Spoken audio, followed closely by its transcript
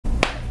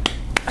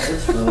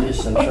It's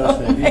releasing,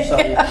 trust me.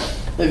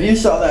 If you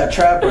saw that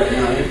trap right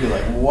now, you'd be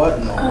like, what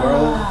in the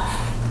world?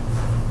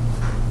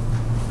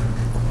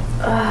 Oh,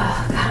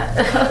 God.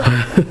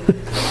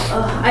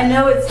 I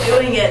know it's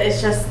doing it.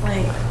 It's just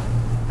like,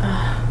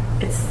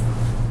 it's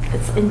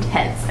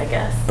intense, I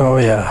guess. Oh,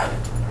 yeah.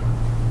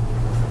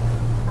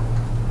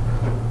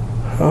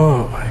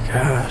 Oh, my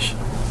gosh.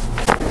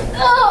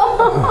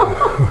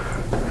 Oh.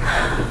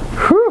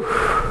 Whew.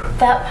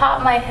 That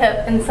popped my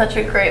hip in such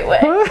a great way.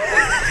 Oh,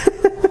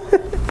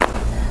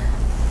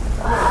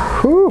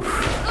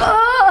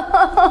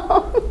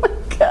 my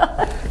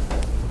God.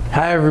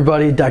 Hi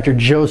everybody, Dr.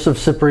 Joseph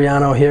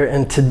Cipriano here,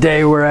 and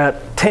today we're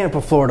at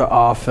Tampa, Florida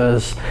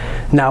office.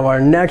 Now our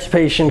next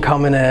patient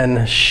coming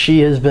in, she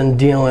has been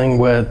dealing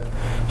with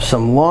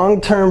some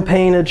long-term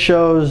pain it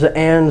shows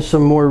and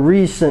some more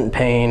recent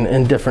pain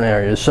in different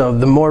areas. So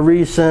the more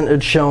recent,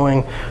 it's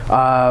showing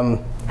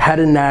head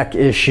and neck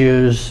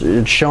issues,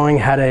 it's showing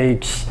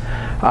headaches.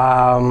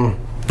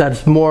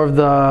 That's more of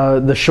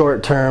the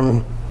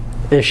short-term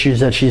issues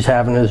that she's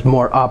having is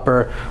more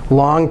upper.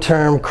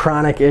 Long-term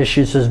chronic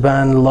issues has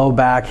been low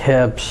back,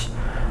 hips.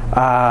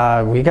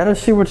 We got to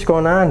see what's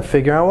going on,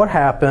 figure out what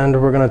happened.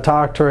 We're going to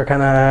talk to her,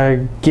 kind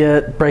of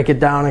break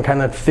it down and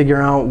kind of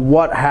figure out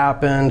what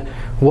happened,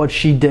 what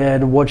she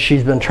did, what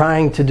she's been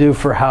trying to do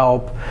for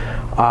help.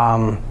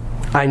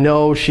 I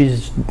know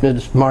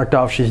it's marked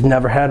off, she's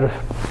never had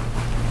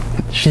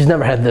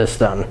this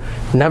done,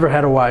 never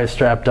had a Y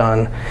strap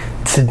done.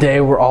 Today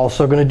we're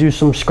also going to do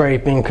some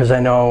scraping because I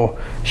know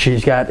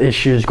she's got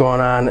issues going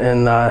on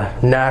in the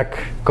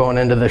neck, going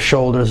into the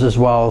shoulders as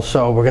well.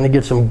 So we're going to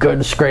get some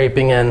good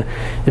scraping in.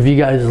 If you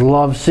guys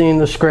love seeing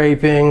the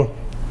scraping,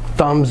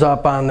 thumbs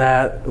up on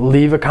that.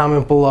 Leave a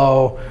comment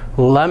below.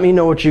 Let me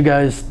know what you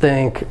guys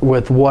think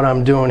with what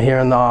I'm doing here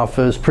in the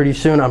office. Pretty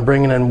soon I'm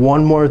bringing in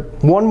one more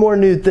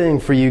new thing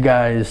for you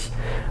guys,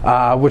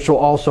 which will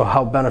also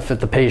help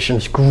benefit the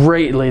patients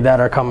greatly that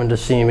are coming to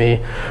see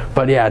me.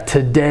 But yeah,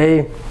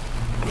 today,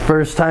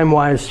 first time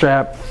Y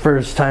strap,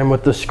 first time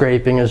with the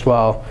scraping as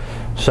well.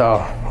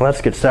 So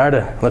let's get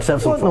started. Let's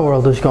have some fun. What in the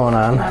world is going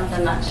on? That's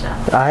a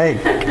nutshell. I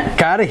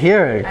gotta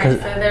hear it. Right,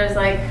 so there's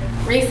like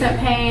recent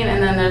pain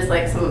and then there's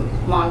like some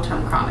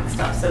long-term chronic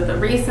stuff. So the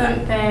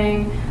recent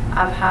thing,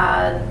 I've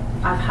had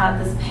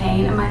this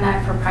pain in my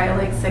neck for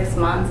probably like 6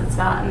 months. It's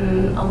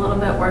gotten a little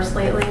bit worse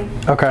lately.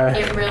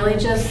 Okay. It really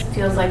just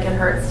feels like it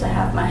hurts to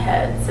have my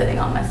head sitting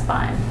on my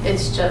spine.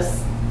 It's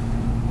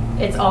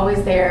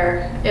always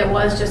there. It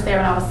was just there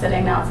when I was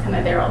sitting, now it's kind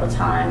of there all the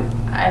time.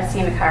 I've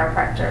seen a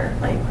chiropractor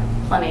like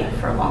plenty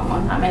for a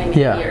long time, many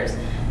years,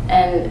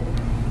 and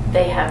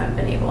they haven't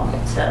been able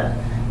to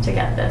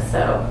get this.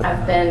 So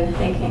I've been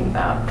thinking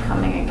about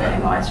coming and getting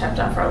my Y strap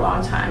done for a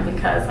long time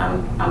because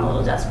I'm a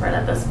little desperate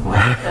at this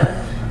point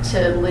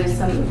to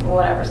loosen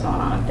whatever's going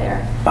on up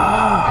there.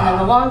 And then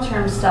the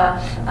long-term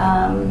stuff,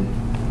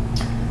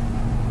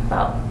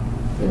 about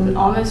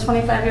almost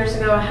 25 years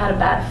ago, I had a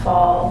bad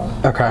fall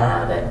that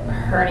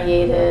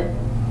herniated,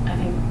 I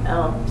think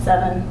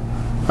L7.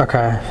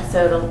 Okay.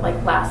 So the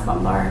last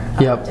lumbar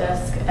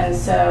disc, and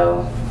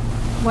so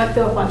went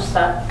through a bunch of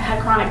stuff.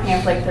 Had chronic pain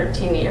for like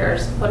 13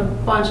 years. Put a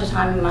bunch of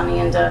time and money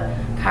into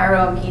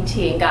chiro and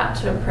PT and got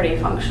to a pretty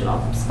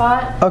functional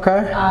spot.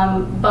 Okay.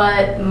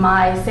 But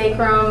my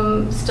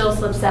sacrum still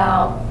slips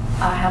out.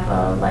 I have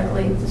a leg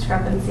length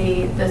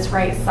discrepancy. This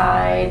right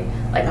side,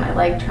 like my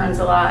leg turns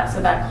a lot, so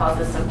that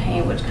causes some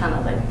pain, which kind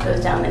of like goes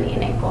down the knee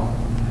and ankle.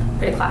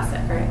 Pretty classic,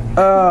 right?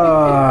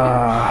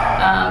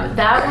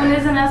 That one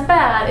isn't as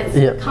bad.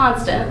 It's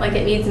constant. Like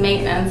it needs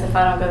maintenance. If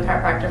I don't go to the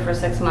chiropractor for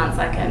 6 months,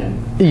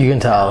 you can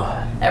tell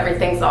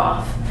everything's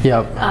off.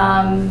 Yep.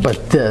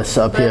 But this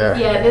up here.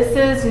 Yeah, this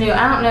is new.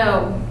 I don't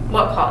know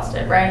what caused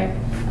it, right?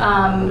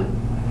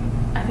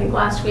 I think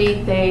last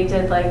week they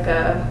did like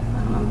I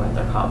don't remember what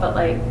they're called, but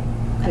like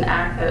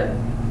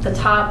the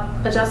top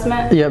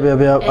adjustment. Yep.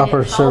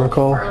 Upper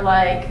cervical. For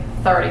like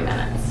 30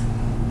 minutes.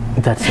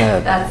 That's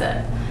it. That's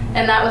it.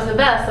 And that was the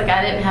best. Like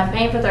I didn't have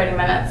pain for 30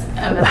 minutes,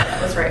 and then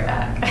it was right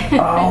back.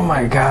 Oh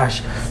my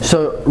gosh!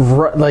 So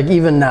like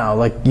even now,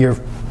 like you're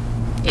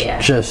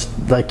just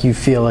like you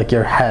feel like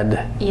your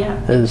head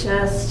is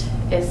just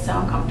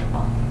so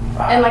uncomfortable,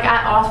 and like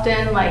I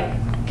often like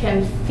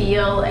can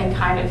feel and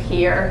kind of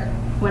hear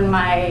when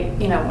my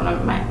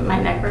when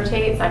my neck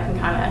rotates. I can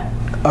kind of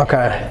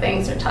like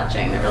things are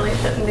touching that really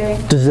shouldn't be.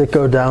 Does it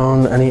go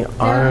down any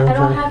arms? I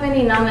don't have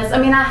any numbness. I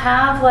mean, I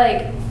have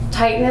like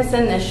tightness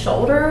in this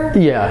shoulder,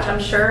 which I'm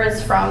sure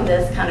is from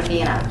this kind of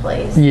being out of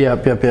place.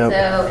 Yep.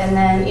 So, and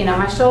then,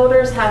 my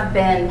shoulders have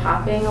been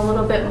popping a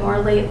little bit more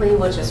lately,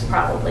 which is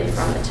probably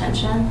from the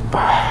tension.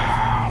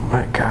 Oh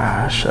my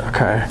gosh,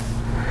 okay.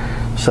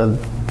 So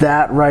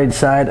that right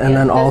side, and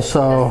then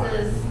also...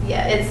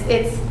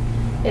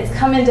 it's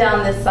coming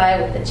down this side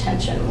with the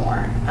tension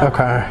more.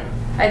 Okay.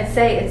 I'd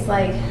say it's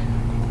like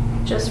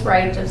just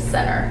right of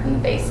center in the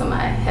base of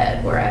my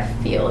head where I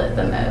feel it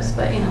the most,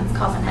 but it's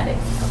causing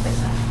headaches and stuff like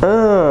that.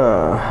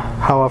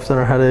 How often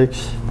are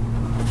headaches?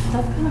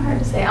 That's kind of hard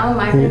to say. I'm a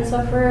migraine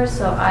sufferer,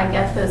 so I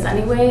get those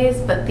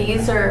anyways, but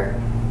these are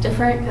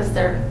different because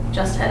they're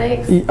just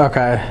headaches.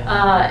 Okay.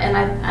 And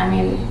I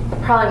mean,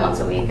 probably once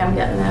a week I'm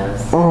getting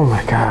those. Oh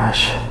my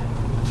gosh.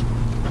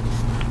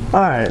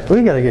 All right,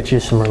 we gotta get you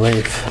some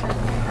relief.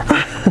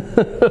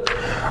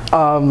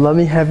 Let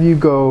me have you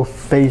go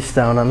face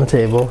down on the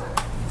table.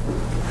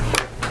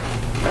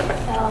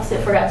 I also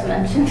forgot to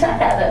mention I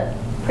had a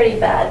pretty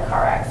bad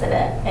car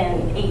accident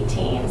in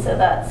 18, so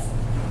that's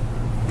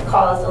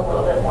caused a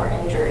little bit more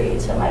injury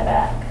to my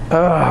back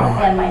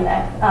and my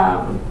neck.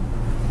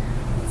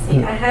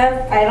 See,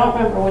 I don't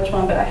remember which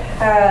one, but I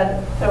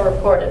had a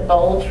reported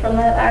bulge from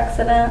that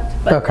accident,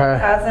 but it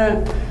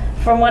hasn't,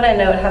 from what I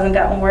know, it hasn't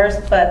gotten worse,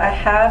 but I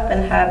have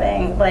been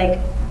having like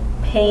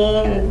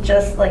pain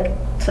just like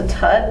to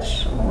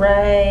touch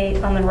right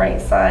on the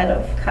right side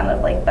of kind of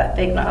like that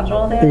big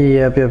nodule there.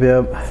 Yep.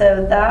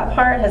 So that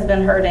part has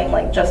been hurting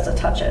like just to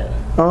touch it.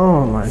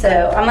 Oh my.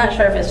 So I'm not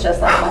sure if it's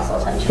just like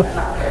muscle tension or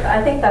not, but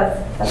I think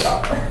that's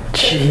all.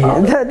 Gee,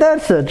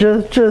 that's it.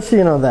 Just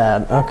you know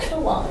that. Okay. It's a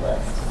long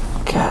list.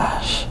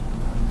 Gosh.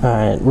 All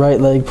right. Right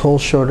leg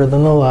pulls shorter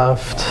than the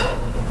left.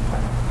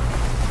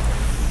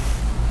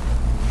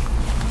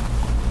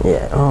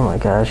 Yeah. Oh my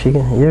gosh.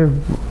 You're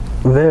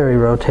very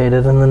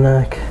rotated in the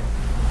neck.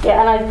 Yeah,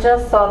 and I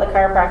just saw the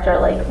chiropractor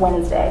like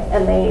Wednesday,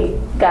 and they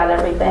got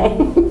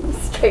everything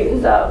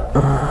straightened up.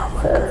 Oh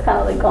so it's kind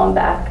of like going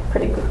back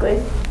pretty quickly.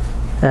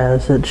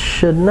 As it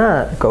should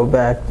not go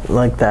back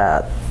like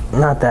that.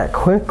 Not that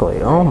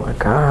quickly. Oh my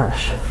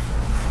gosh.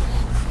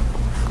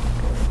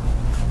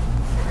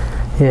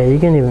 Yeah, you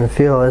can even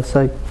feel it's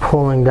like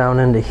pulling down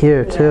into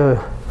here too.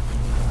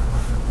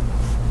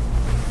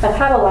 I've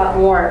had a lot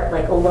more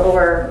like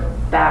lower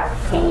back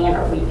pain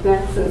or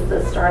weakness since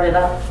this started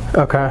up.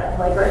 Okay.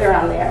 Like right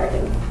around there, I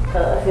can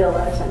feel a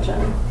lot of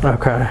tension.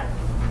 Okay.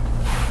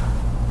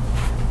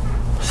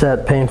 Is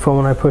that painful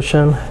when I push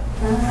in?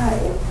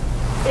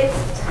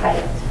 It's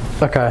tight.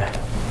 Okay.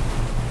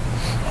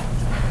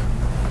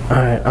 All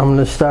right, I'm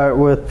gonna start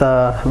with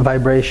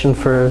vibration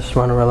first.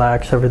 Want to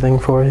relax everything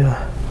for you.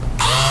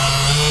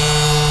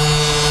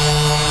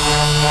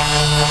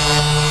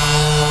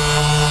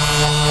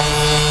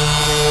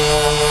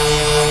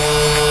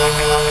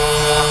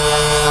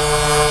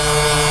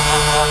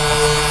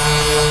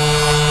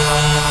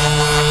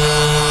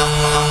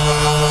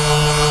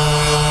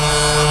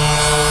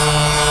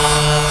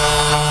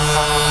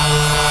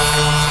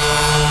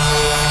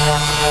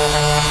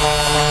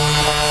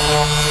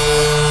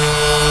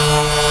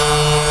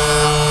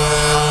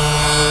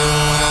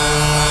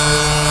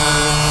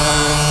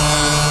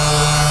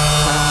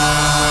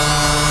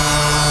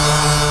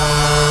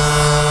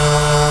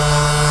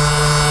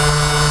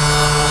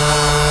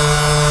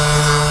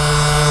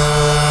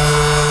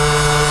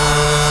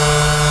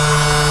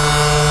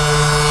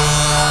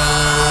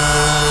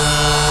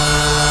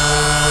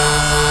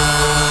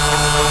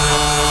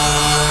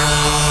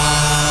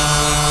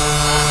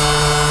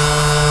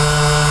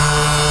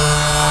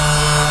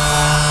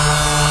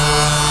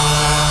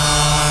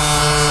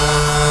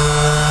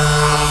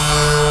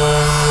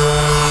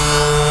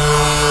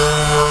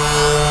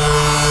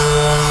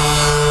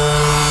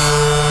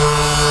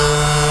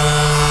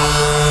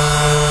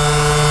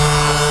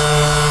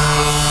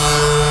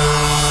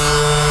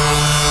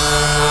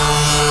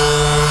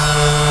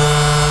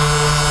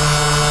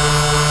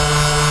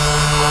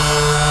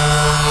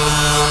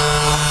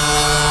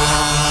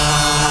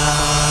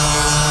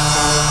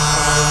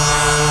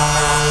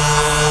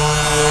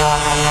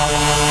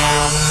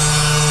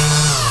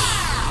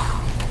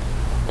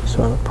 Just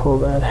want to pull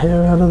that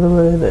hair out of the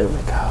way. There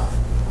we go.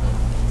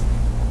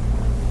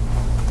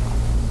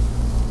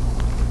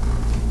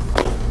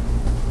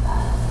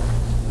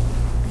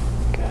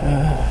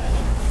 Good.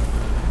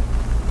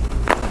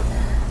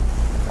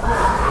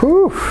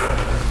 Whew.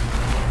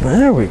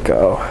 There we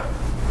go.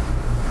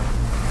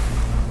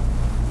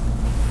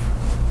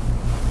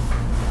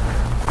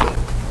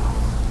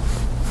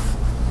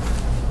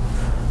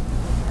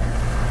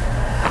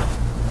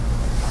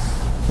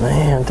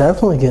 Man,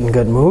 definitely getting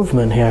good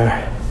movement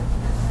here.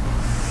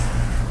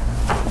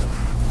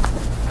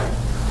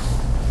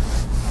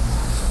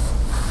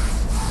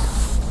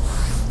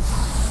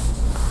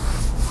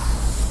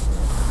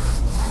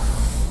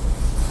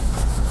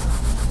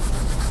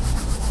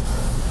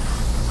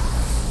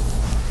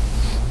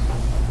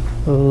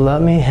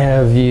 Let me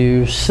have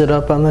you sit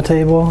up on the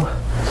table.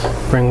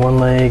 Bring one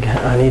leg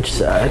on each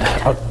side.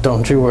 Oh,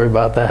 don't you worry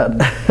about that.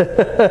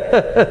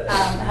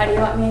 How do you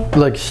want me?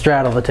 Like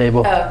straddle the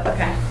table. Oh,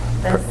 okay.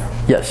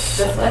 Yes.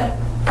 This way?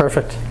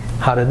 Perfect.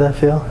 How did that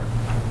feel?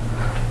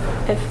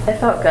 It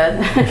felt good.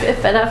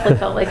 It definitely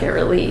felt like it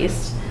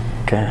released.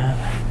 Good.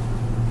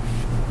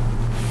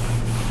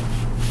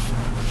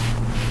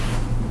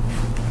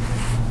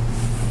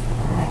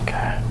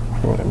 Okay.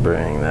 I'm going to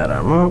bring that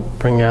arm up.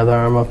 Bring the other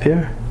arm up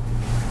here.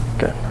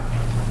 Good.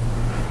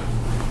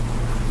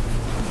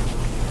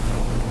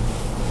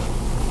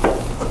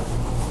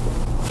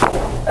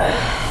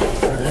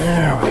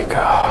 There we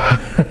go.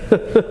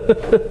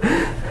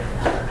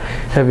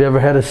 Have you ever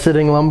had a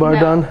sitting lumbar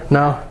done?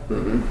 No?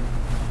 Mm-mm.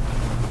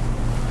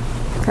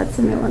 That's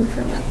a new one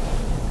for me.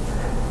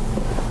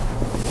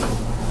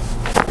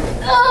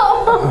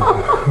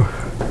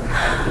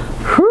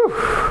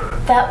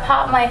 That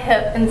popped my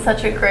hip in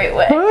such a great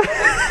way. Okay.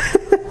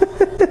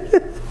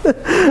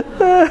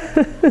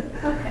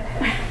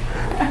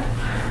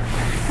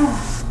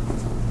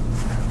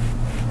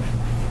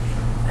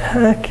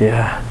 Heck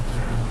yeah.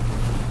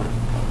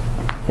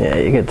 Yeah,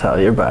 you could tell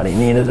your body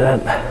needed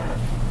it.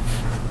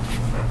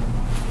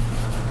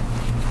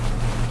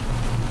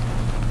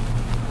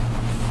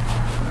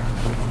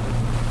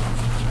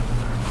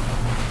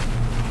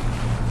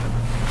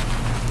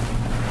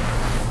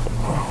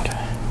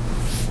 Okay.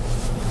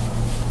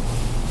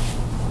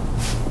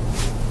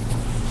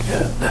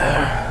 Good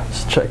there.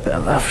 Let's check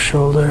that left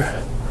shoulder.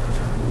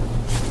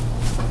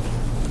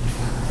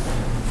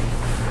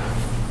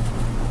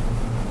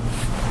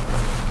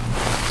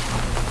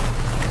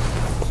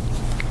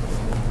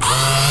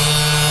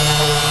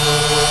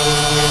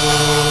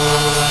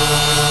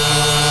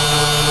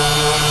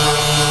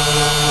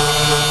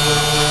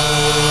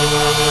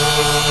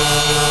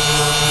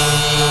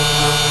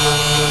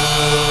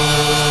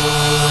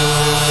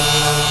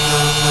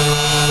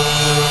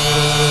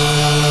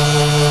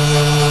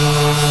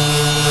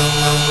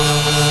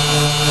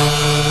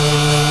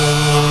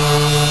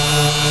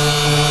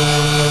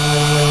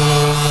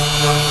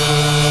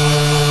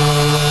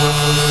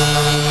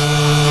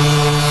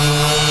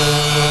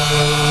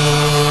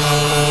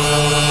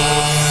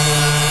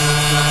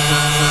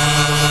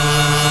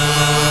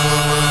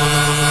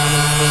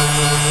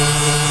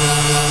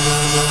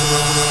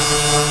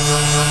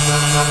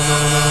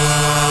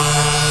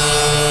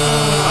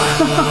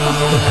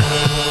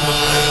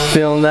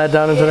 Feeling that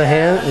down into the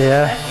hand?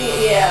 Yeah.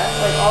 Yeah,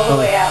 like all the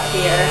way out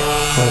here.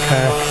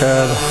 Okay,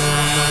 good.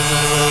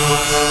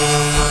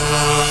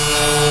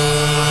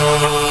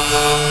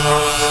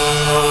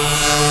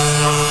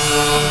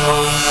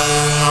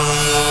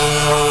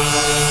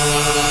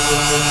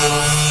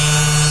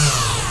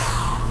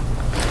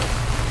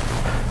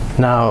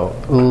 Now,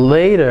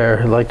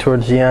 later, like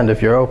towards the end,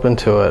 if you're open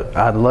to it,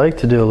 I'd like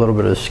to do a little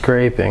bit of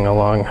scraping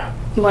along.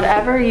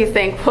 Whatever you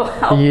think will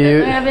help.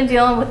 I've been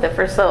dealing with it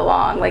for so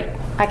long. Like,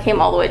 I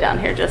came all the way down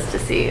here just to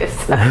see you.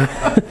 So.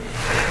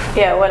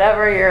 Yeah,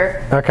 whatever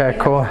you're. Okay,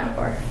 cool.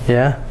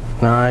 Yeah,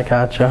 no, I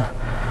gotcha.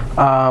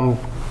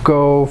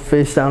 Go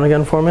face down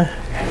again for me.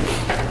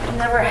 I've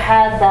never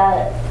had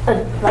that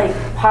like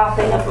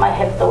popping of my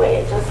hip the way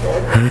it just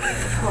did.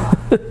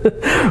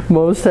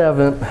 Most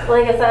haven't.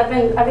 Like I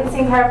said, I've been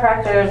seeing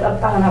chiropractors. I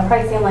don't know,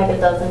 probably seen like a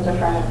dozen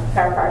different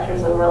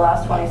chiropractors over the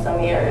last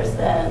 20-some years,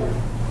 and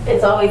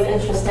it's always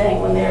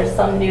interesting when there's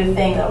some new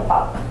thing that'll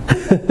pop.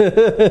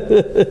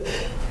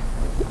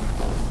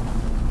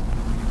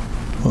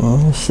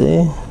 Let's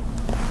see.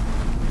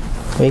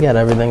 We got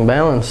everything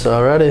balanced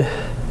already.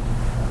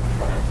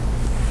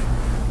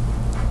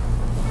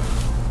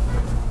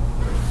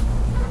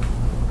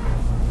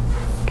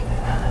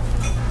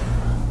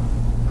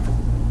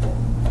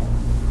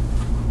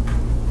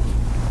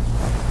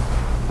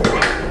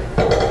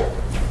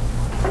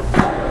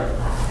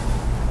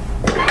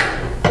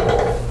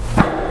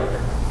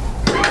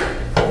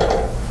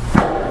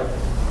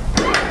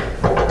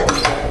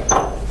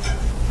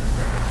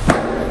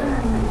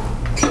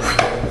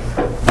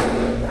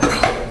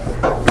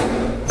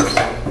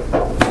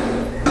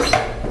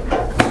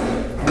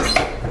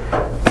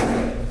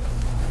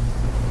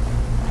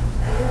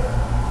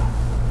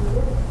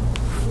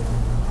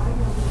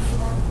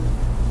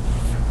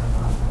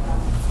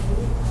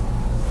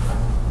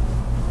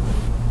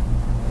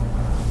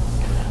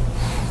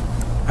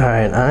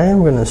 Alright, I am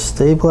going to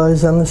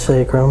stabilize on the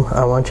sacrum.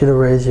 I want you to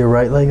raise your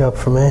right leg up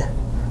for me.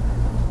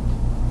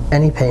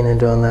 Any pain in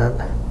doing that?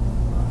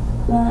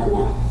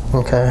 No.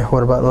 Okay,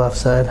 what about the left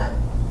side?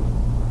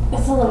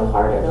 It's a little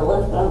harder to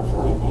lift, but I don't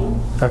feel any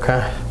pain.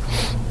 Okay.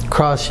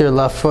 Cross your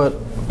left foot,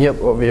 yep,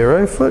 over your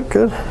right foot,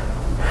 good.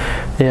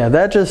 Yeah,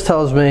 that just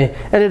tells me,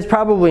 and it's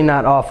probably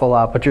not awful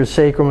lot, but your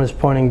sacrum is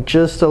pointing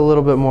just a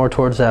little bit more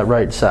towards that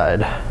right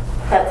side.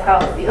 That's how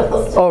it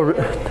feels. Oh,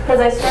 because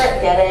I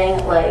start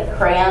getting like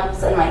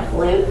cramps in my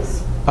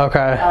glutes.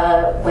 Okay.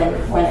 When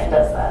it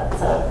does that,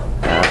 so.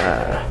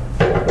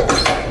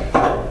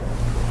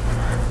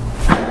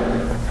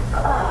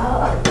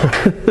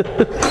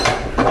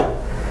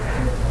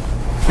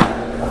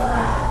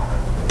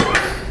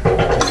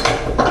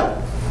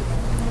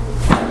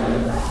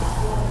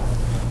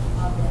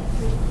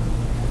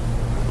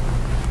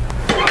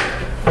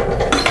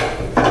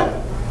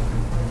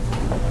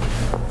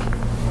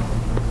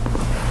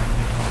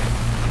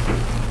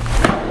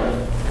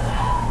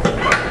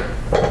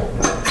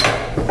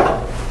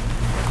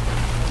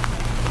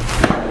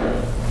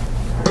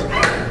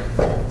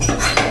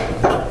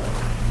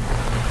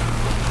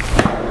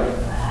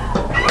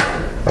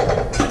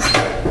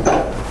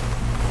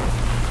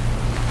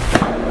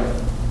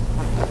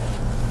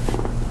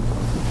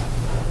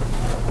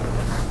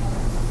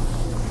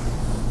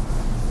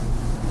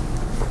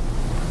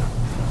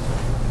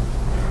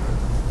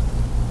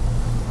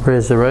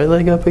 Raise the right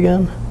leg up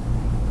again.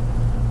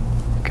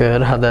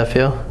 Good. How'd that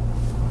feel?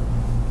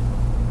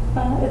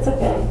 It's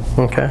okay.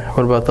 Okay.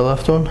 What about the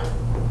left one?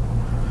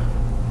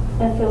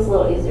 It feels a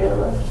little easier to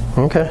lift.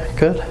 Okay,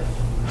 good.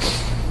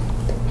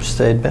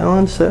 Stayed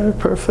balanced there,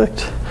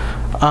 perfect.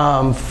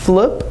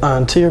 Flip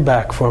onto your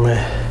back for me.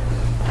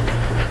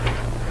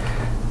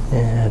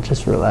 Yeah,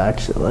 just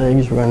relax your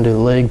legs. We're gonna do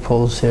leg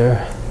pulls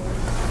here.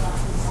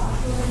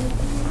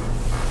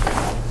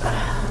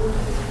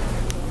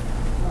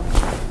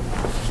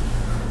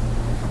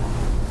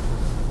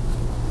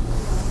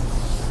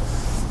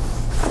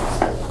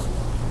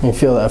 You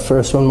feel that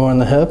first one more in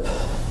the hip?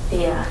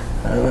 Yeah.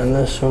 And then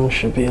this one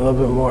should be a little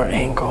bit more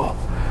ankle.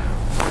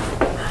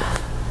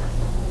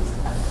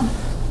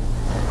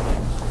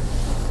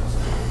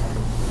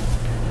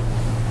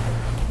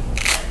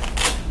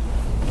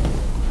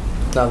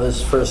 Now this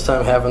is first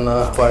time having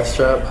the Y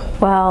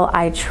strap? Well,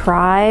 I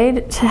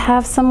tried to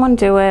have someone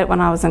do it when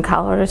I was in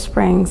Colorado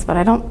Springs, but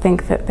I don't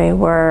think that they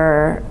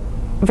were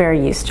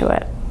very used to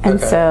it.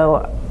 And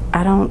so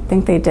I don't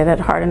think they did it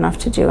hard enough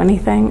to do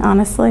anything,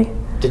 honestly.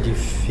 Did you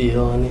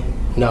feel any?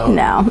 No.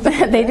 No,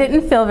 they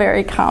didn't feel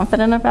very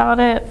confident about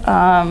it.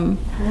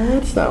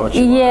 That's not what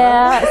you want.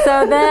 Yeah.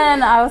 So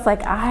then I was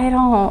like, I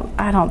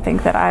don't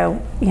think that I,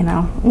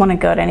 want to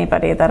go to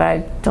anybody that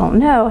I don't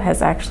know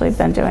has actually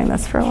been doing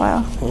this for a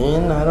while.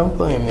 And I don't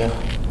blame you.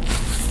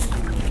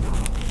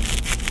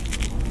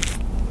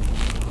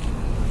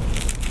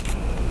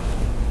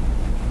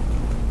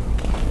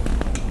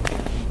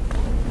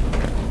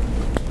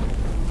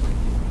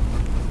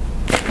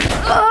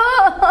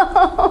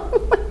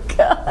 Oh my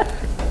God.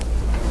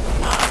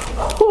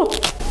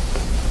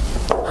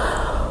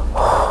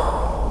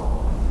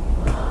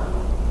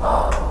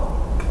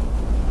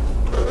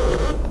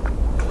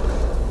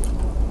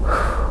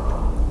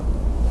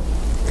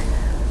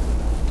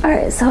 All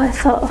right, so I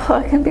felt,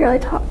 I can barely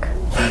talk.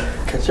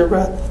 Catch your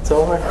breath, it's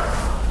over.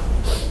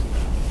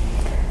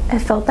 I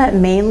felt that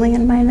mainly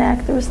in my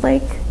neck. There was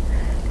like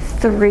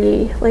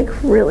 3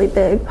 really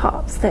big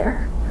pops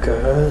there.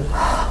 Good.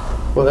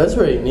 Well, that's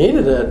where you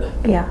needed it.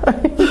 Yeah.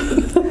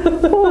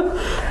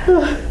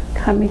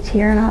 Got me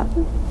tearing up.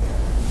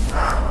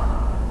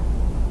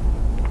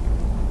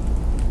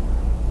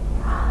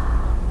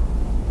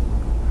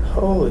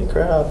 Holy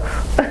crap.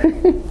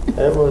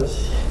 It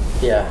was,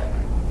 yeah.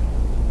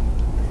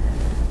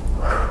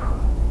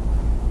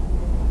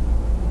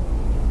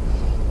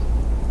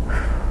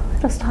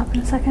 It'll stop in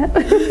a second.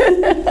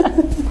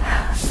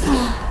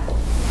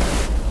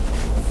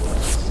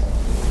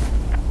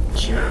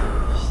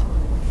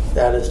 Jeez.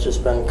 That has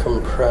just been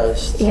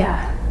compressed.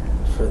 Yeah.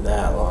 For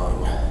that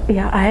long.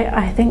 Yeah,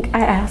 I think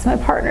I asked my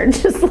partner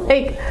to just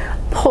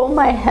pull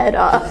my head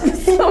up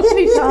so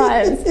many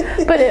times,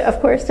 but it of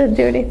course didn't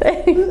do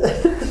anything.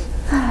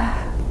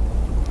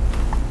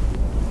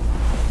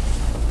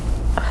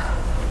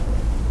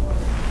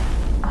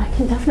 I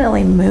can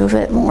definitely move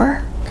it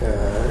more.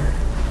 Good.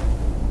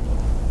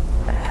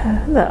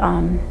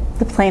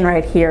 The plane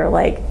right here,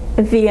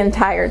 the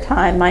entire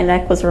time my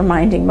neck was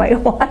reminding me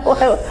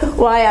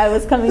why I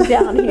was coming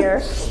down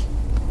here.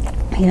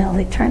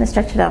 Trying to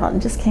stretch it out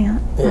and just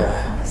can't. Yeah.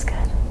 That was good.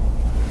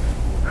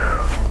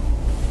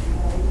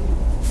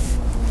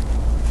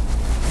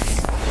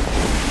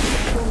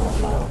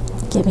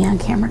 Get me on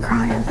camera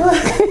crying.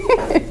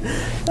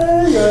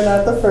 You're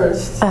not the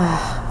first.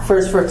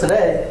 First for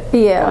today.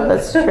 Yeah,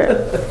 that's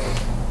true.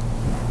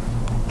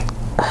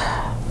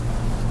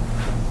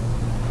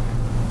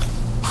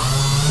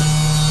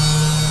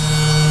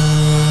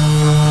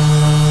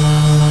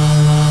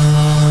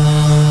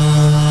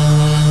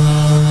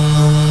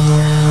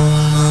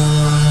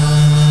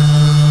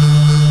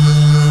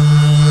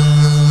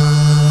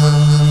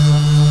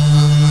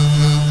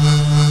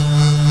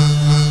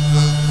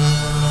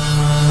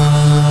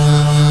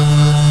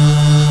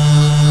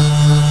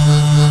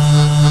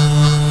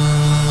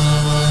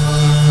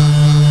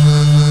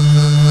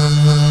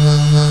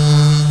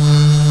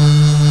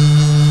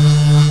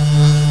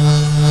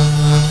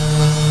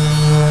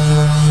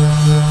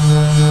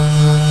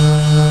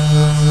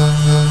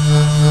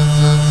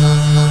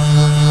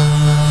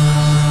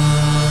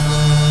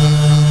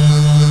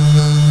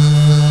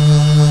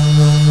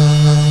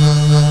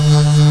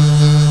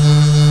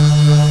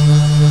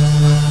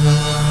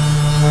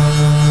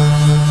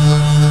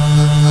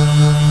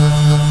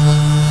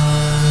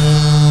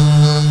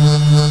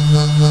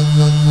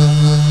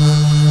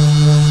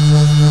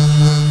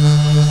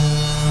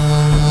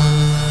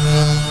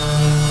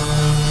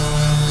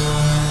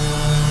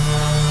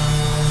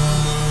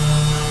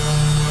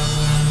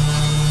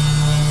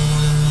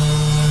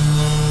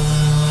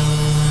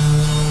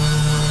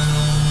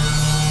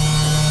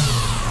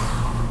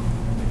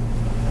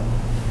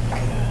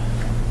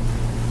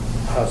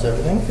 How's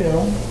everything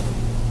feel?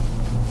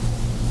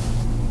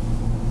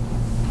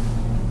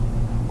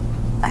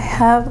 I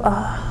have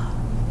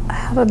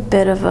a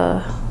bit of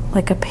a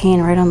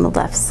pain right on the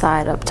left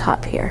side up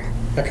top here.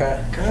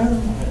 Okay,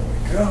 good. There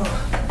we go.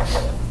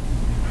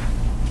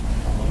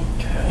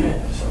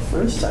 Okay, so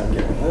first time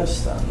getting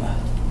this done.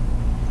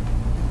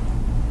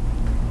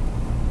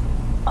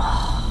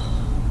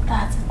 Oh,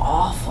 that's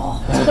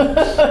awful.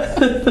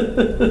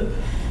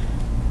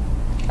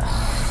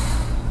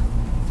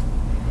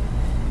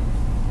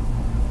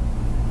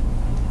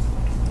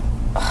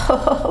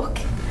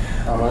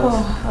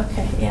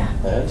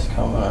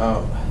 coming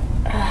out.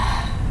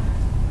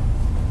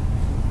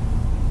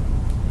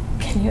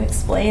 Can you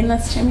explain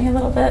this to me a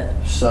little bit?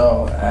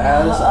 So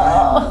as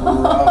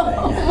I'm rubbing,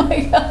 oh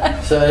my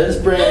God. So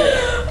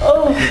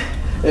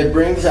it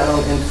brings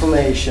out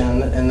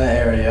inflammation in the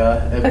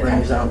area. It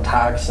brings out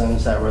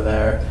toxins that were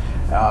there.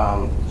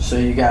 So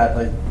you got,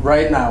 like,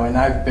 right now, and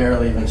I've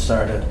barely even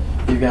started,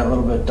 you've got a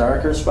little bit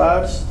darker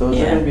spots. Those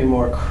are going to be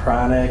more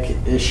chronic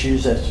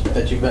issues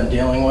that you've been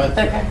dealing with.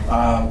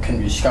 Can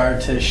be scar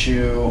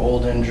tissue,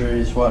 old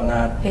injuries,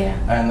 whatnot.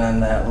 And then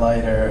that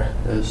lighter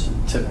is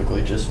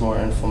typically just more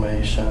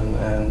inflammation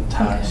and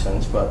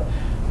toxins. But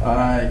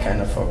I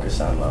kind of focus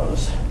on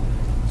those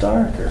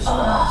darker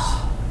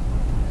spots.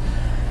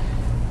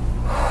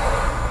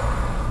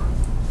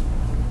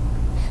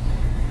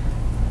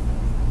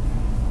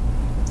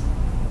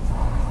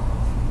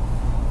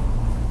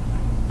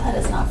 That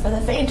is not for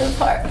the faint of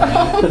heart.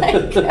 Oh my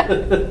God.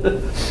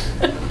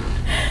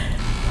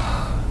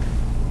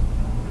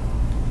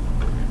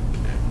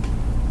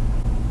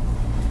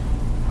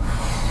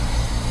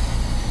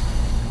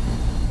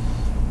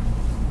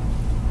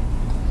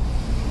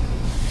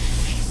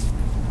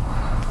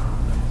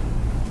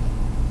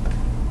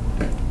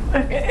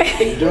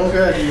 Okay. You're doing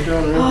good. You're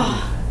doing really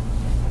good.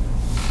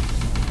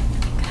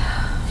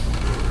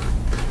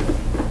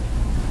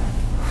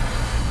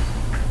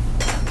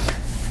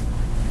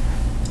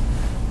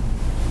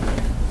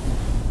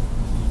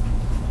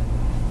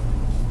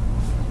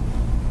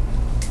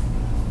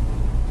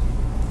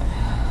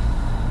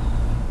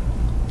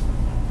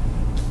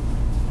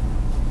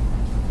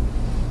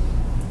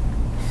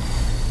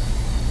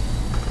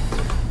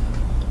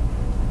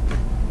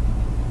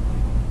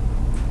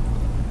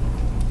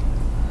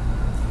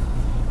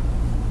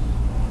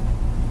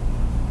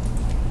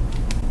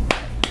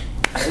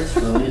 It's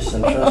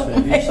releasing, trust me.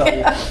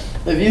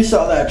 If you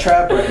saw that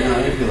trap right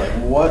now, you'd be like,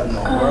 what in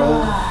the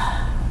world?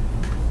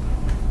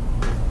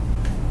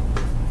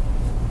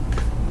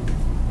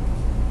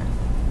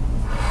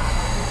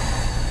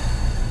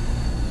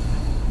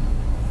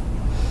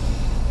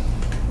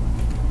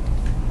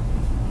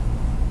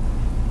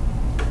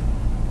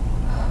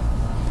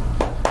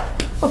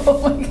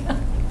 Oh my God.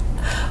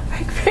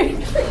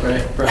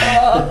 Right.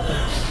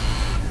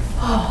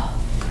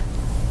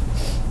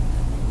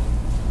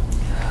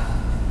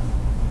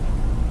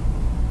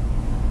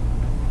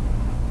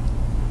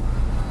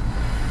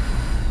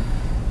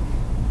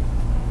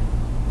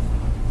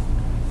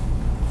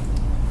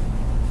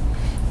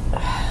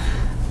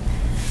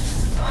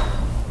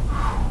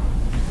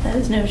 That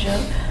is no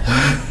joke.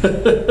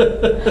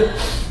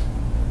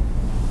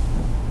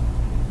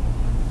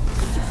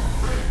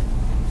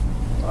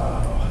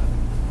 Wow.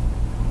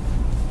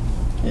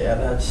 Yeah,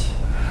 that's...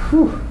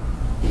 Whew.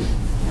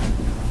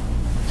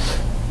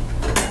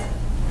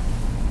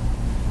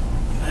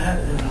 That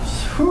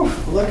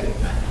is looking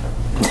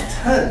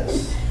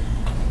intense.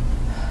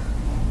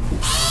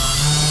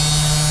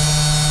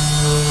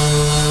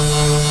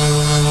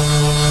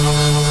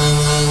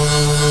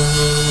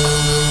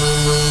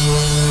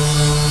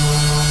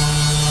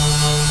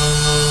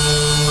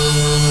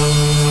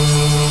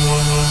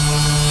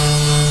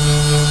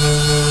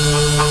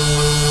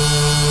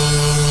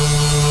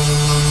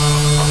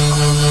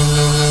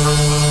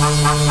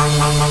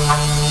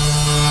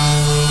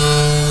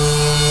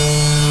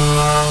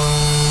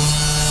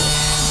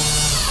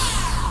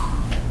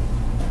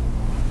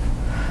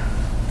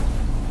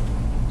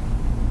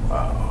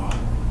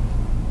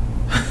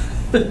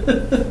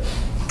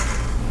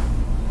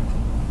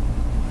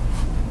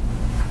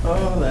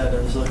 Oh, that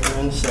is looking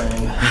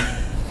insane.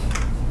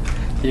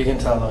 You can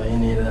tell though, you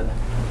need it.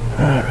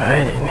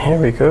 Alright, and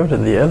here we go to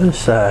the other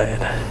side.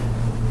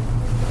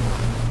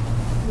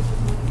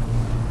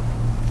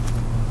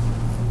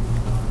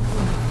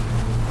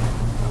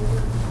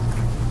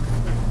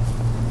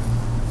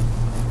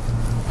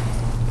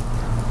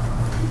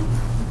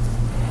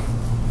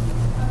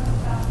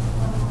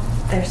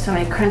 There's so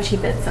many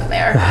crunchy bits in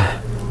there.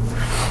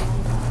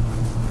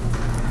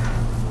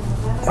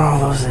 Oh,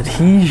 those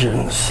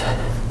adhesions.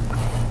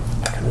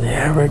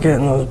 Yeah, we're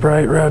getting those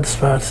bright red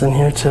spots in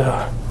here too.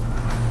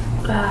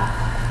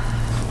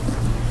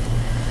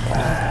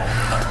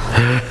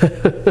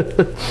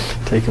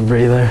 Take a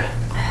breather.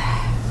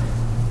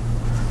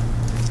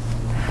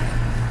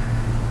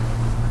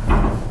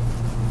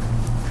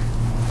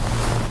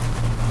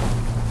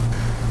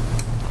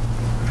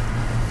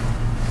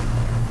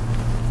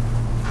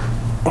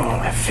 Oh,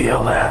 I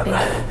feel that.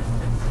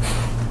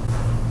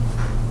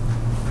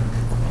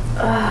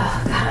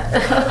 Oh, God.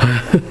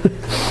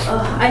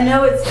 Oh, I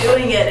know it's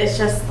doing it. It's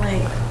just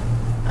like,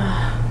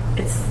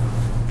 it's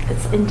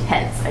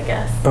intense, I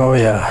guess. Oh,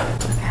 yeah.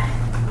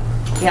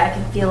 Okay. Yeah, I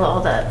can feel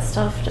all that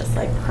stuff just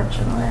like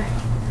crunching away.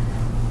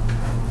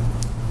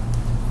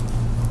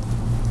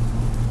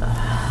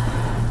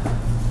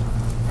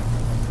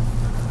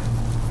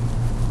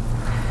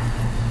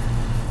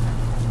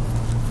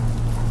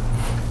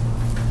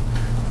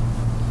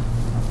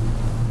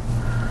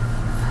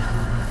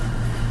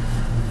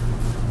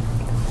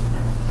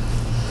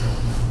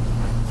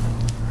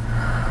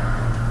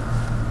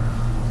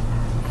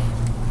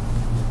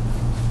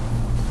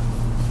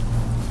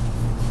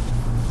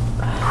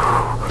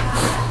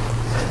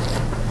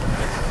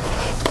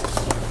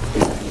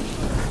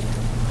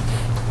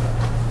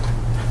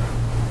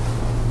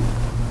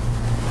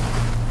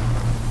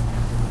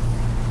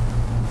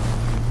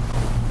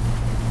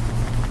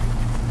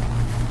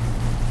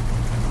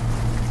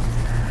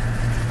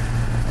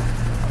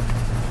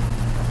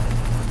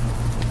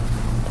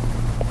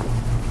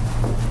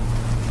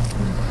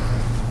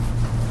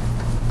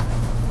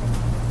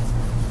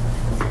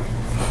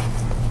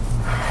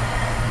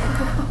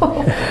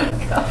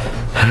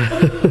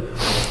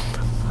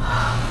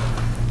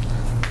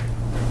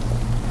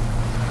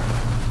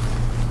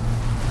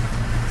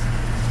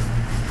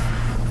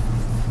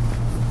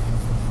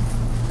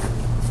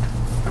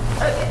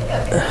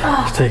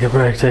 take a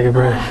break, take a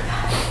break.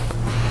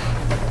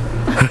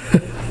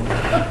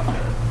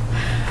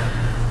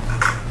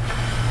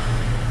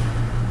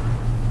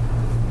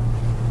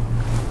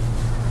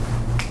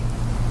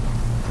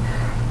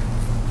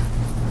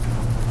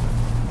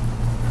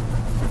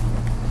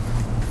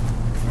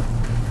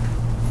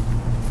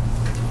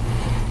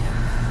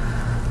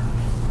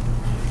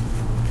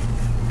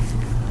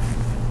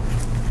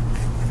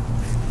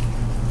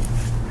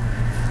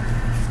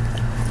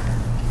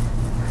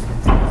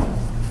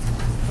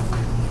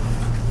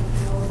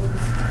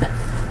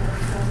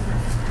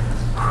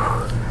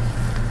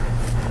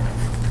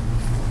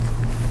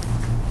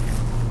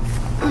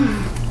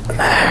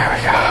 There we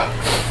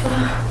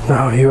go.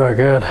 No, you are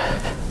good.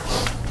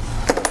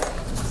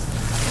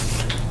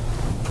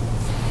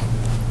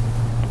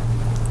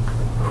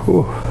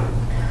 Whew.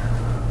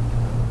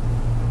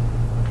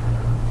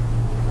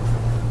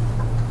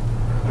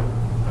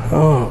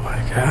 Oh my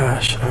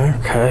gosh,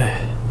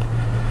 okay.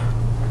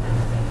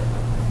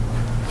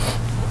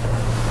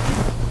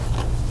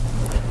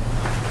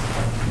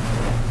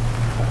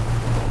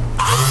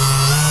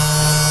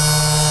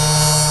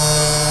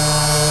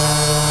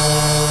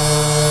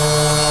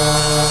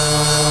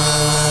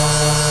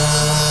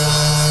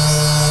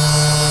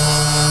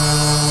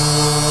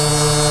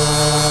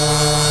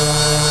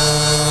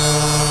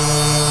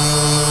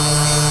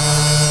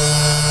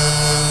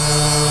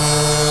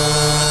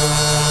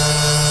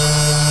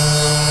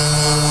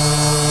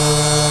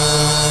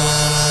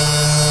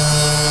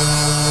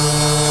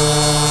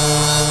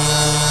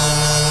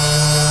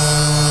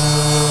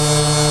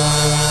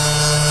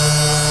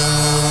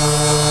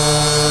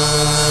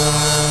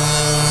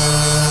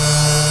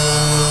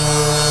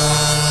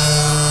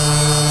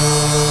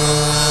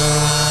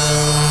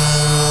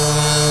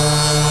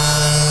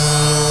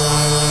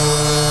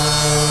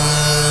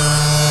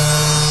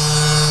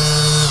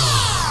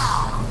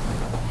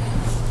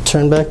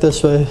 Turn back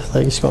this way,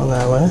 legs going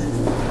that way.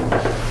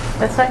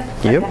 This way?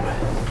 Yep. Okay.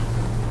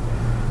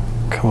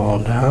 Come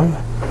on down.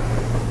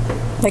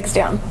 Legs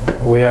down.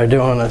 We are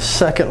doing a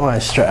second Y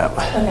strap.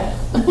 Okay.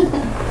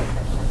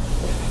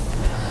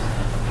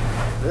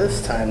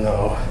 This time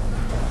though,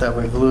 that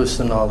we've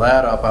loosened all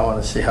that up, I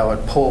want to see how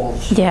it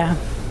pulls. Yeah.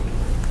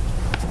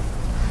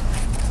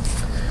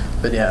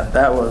 But yeah,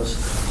 that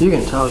was, you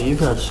can tell you've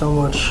got so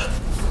much.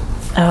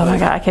 Oh my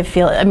God, I could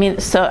feel it. I mean,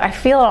 so I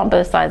feel it on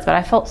both sides, but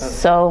I felt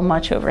so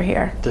much over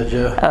here. Did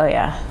you? Oh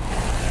yeah.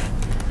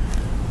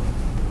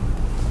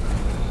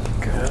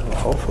 Good, well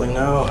hopefully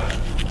now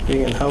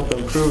you can help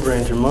improve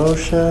range of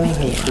motion,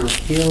 improve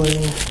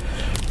healing.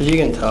 But you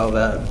can tell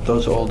that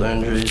those old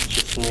injuries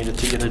just needed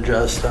to get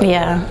addressed.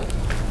 Yeah,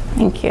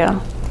 thank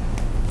you.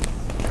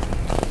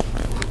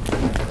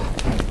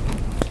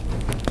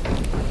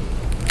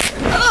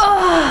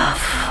 Oh,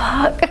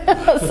 fuck.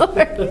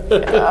 Sorry.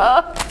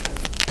 Oh.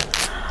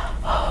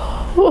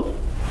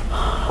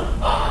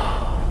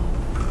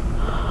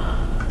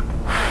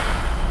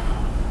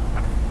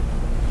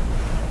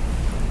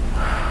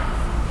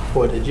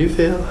 What did you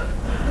feel?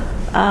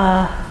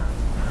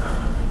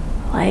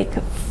 Like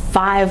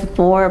 5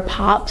 more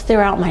pops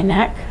throughout my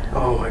neck.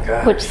 Oh my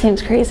God. Which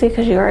seems crazy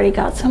because you already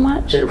got so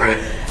much. Yeah, right.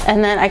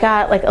 And then I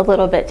got like a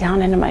little bit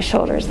down into my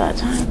shoulders that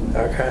time.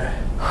 Okay.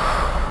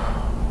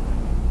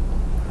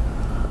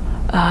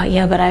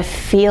 Yeah, but I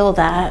feel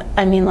that.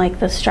 I mean, like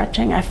the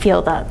stretching, I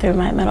feel that through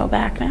my middle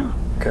back now.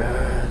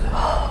 Good.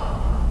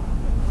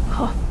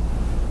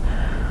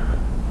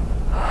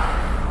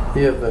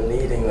 You have been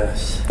needing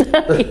this.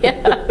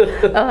 Yeah.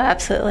 Oh,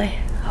 absolutely.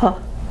 Oh.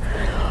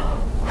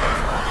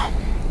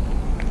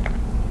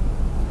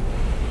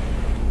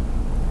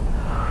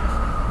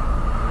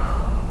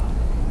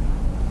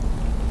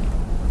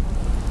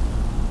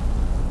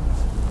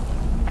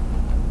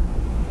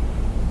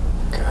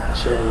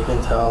 Gosh, yeah, you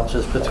can tell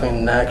just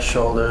between neck,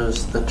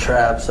 shoulders, the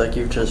traps, like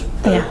you've just,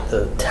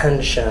 the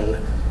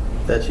tension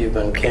that you've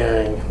been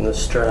carrying and the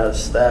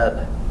stress,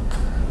 that,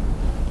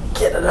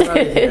 get it out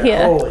of here.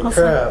 Yeah, Holy awesome.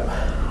 crap.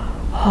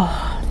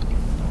 Oh.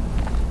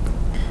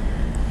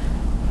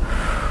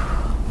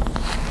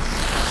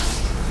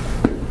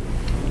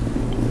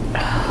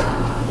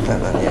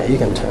 And then, yeah, you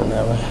can turn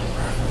that way.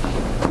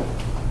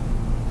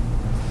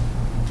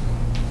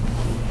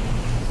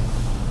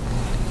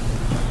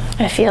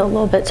 I feel a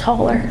little bit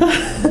taller.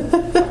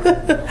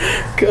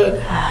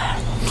 Good.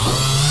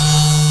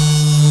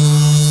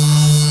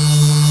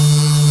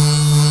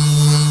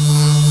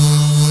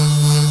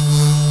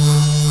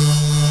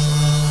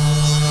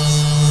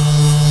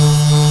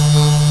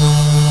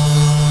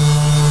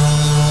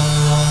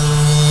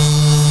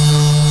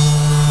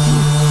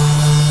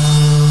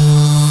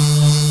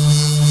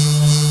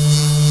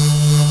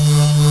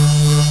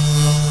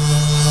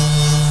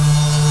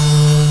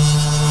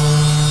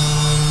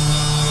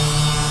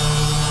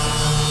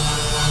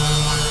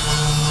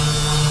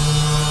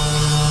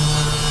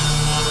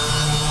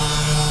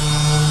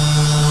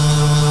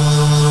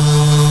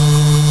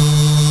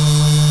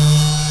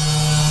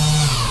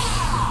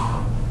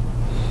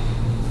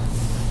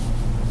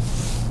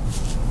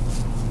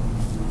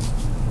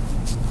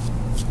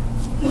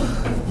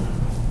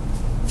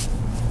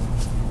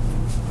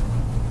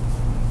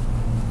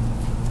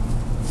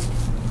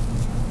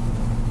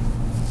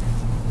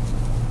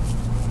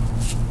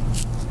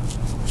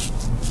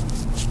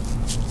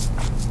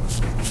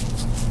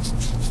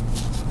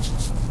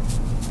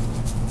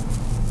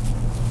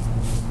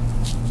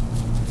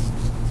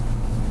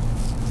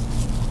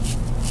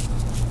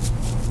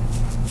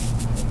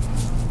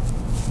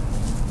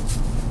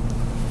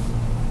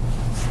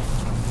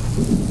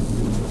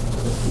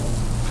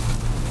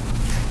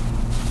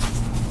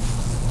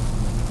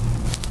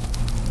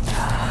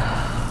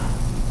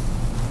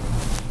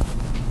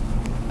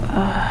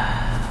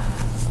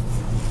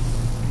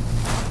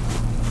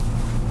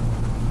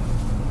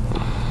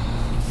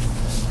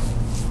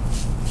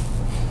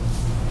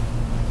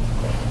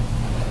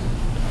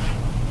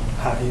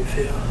 How do you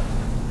feel?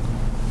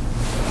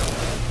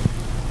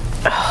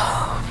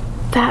 Oh,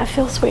 that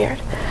feels weird.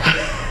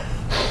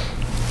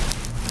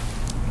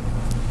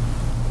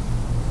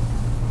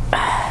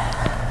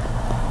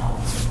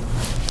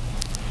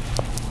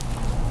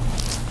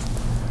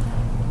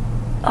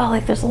 Oh,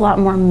 like there's a lot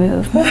more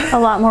movement, a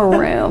lot more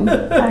room,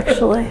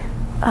 actually.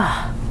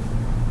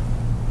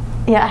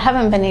 Yeah, I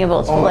haven't been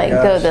able to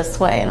go this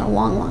way in a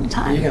long, long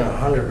time. You can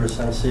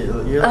 100% see,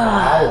 you're like an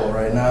owl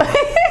right now.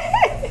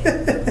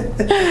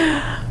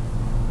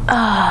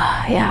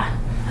 Yeah,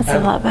 that's a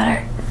lot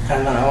better.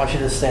 And then I want you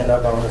to stand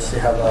up. I want to see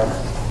how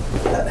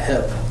that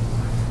hip.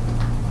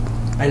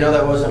 I know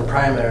that wasn't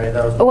primary.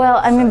 That was. Well,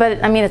 I mean,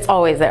 but I mean, it's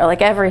always there.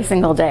 Like every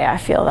single day, I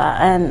feel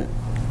that, and.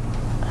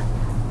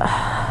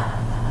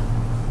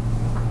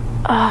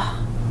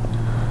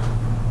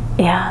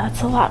 Yeah,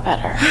 that's a lot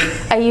better.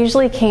 I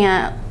usually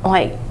can't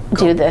like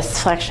do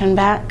this flexion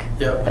back.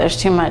 Yep. There's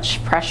too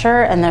much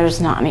pressure, and there's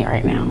not any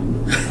right now.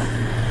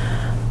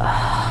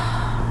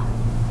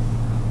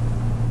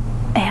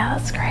 Yeah,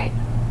 that's great.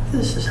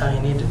 This is how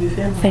you need to be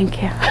feeling.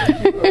 Thank you.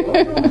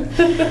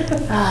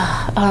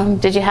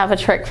 Did you have a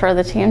trick for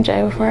the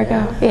TMJ before I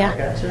go? Yeah. I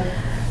gotcha.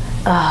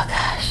 Oh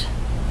gosh.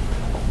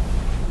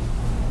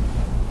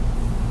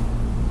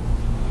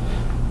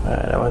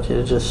 Alright, I want you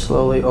to just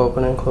slowly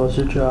open and close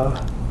your jaw.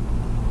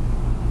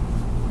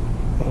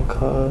 And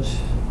close.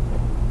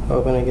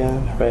 Open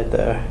again. Right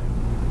there.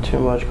 Too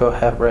much. Go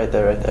half. Right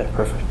there, right there.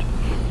 Perfect.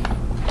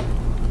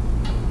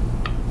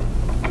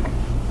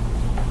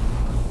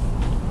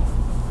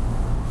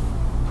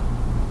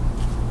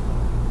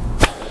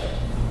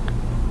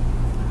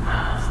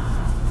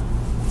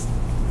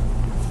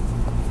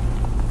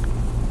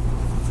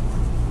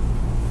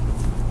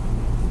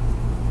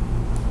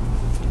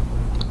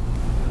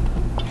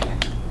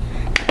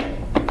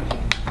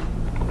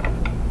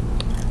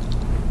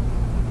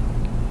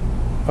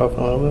 Open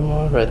a little bit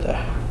more, right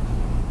there.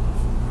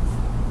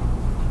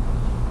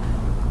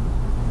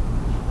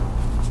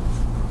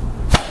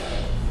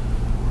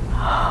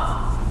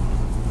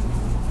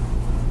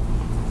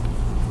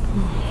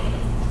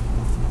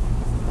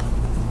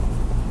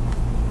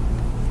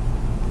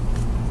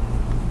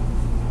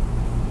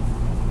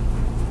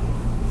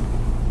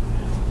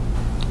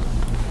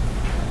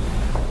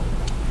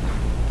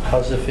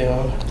 How's it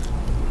feeling?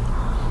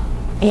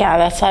 Yeah,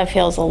 that side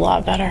feels a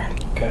lot better.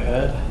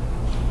 Good.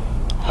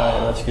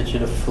 Alright, let's get you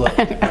to flip.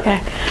 Okay.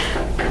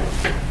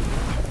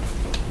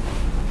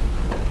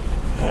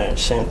 Alright,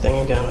 same thing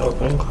again.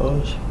 Open and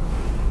close.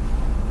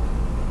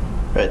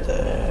 Right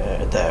there,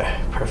 right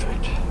there.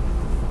 Perfect.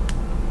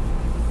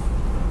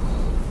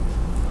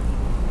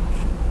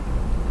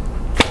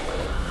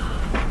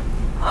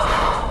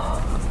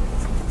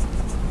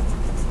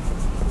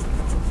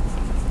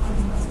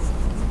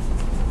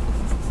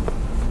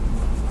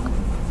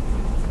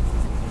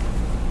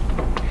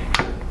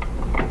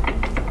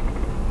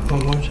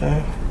 One more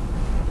time.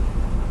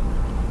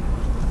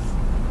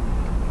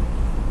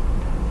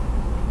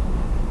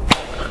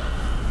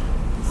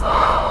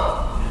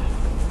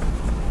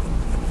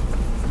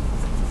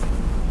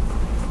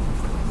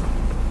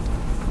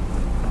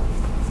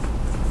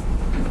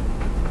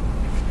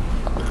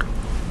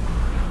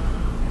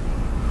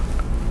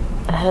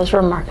 That is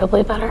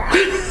remarkably better.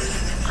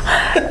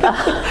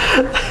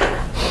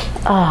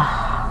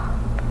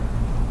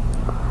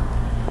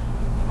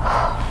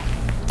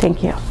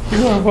 Thank you.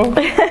 You're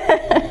welcome.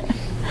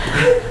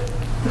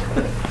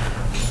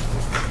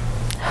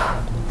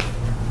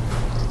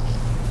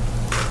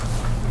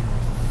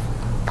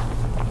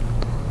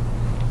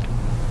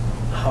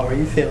 How are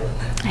you feeling?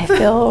 I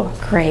feel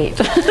great.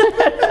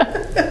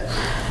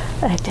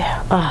 I do.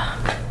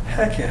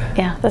 Heck yeah.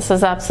 Yeah, this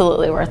is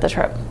absolutely worth the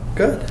trip.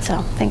 Good.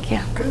 So, thank you.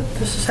 Good.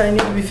 This is how you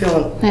need to be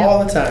feeling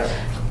all the time.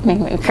 Make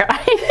me cry.